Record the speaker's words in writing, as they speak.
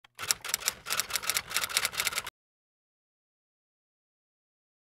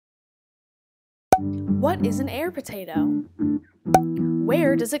What is an air potato?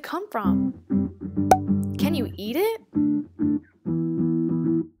 Where does it come from? Can you eat it?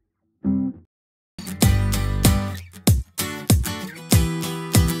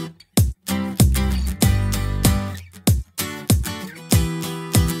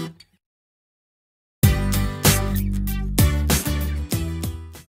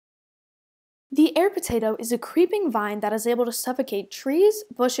 The air potato is a creeping vine that is able to suffocate trees,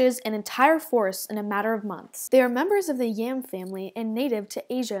 bushes, and entire forests in a matter of months. They are members of the yam family and native to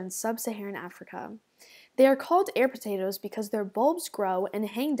Asia and sub-Saharan Africa. They are called air potatoes because their bulbs grow and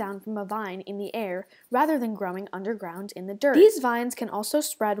hang down from a vine in the air rather than growing underground in the dirt. These vines can also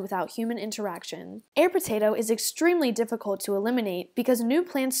spread without human interaction. Air potato is extremely difficult to eliminate because new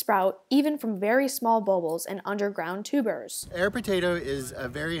plants sprout even from very small bulbs and underground tubers. Air potato is a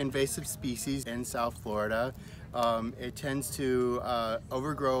very invasive species in South Florida. It tends to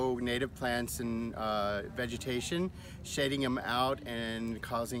overgrow native plants and vegetation, shading them out and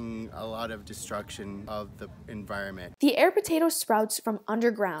causing a lot of destruction of the environment. The air potato sprouts from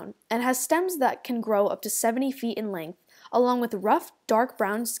underground and has stems that can grow up to 70 feet in length, along with rough, dark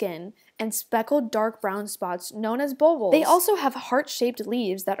brown skin and speckled dark brown spots known as bulbils. They also have heart-shaped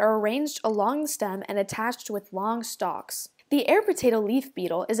leaves that are arranged along the stem and attached with long stalks. The air potato leaf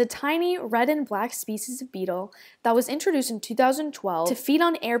beetle is a tiny red and black species of beetle that was introduced in 2012 to feed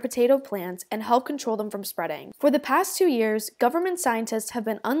on air potato plants and help control them from spreading. For the past 2 years, government scientists have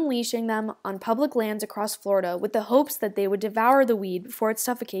been unleashing them on public lands across Florida with the hopes that they would devour the weed before it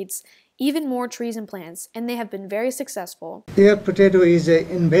suffocates even more trees and plants, and they have been very successful. Air potato is an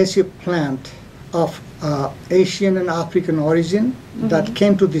invasive plant of Asian and African origin that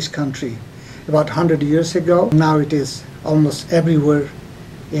came to this country about 100 years ago. Now it is almost everywhere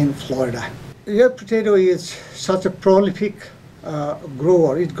in Florida. Air potato is such a prolific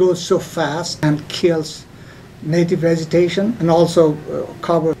grower. It grows so fast and kills native vegetation and also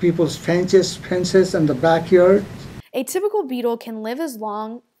cover people's fences in the backyard. A typical beetle can live as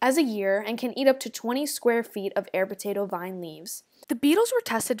long as a year and can eat up to 20 square feet of air potato vine leaves. The beetles were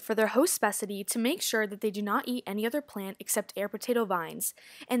tested for their host specicity to make sure that they do not eat any other plant except air potato vines,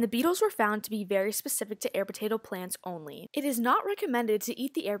 and the beetles were found to be very specific to air potato plants only. It is not recommended to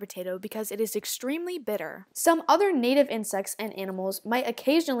eat the air potato because it is extremely bitter. Some other native insects and animals might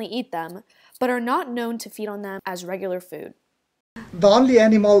occasionally eat them, but are not known to feed on them as regular food. The only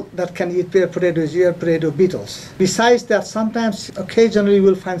animal that can eat air potato is air potato beetles. Besides that, sometimes, occasionally, you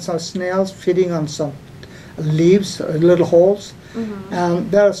will find some snails feeding on some leaves, little holes. And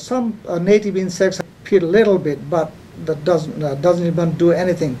there are some native insects that feed a little bit, but that doesn't even do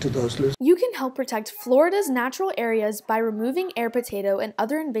anything to those leaves. You can help protect Florida's natural areas by removing air potato and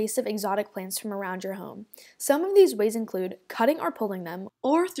other invasive exotic plants from around your home. Some of these ways include cutting or pulling them,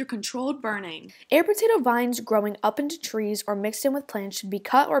 or through controlled burning. Air potato vines growing up into trees or mixed in with plants should be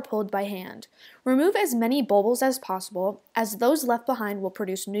cut or pulled by hand. Remove as many bulbils as possible, as those left behind will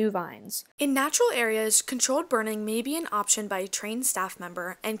produce new vines. In natural areas, controlled burning may be an option by a trained staff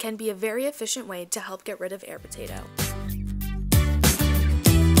member and can be a very efficient way to help get rid of air potato.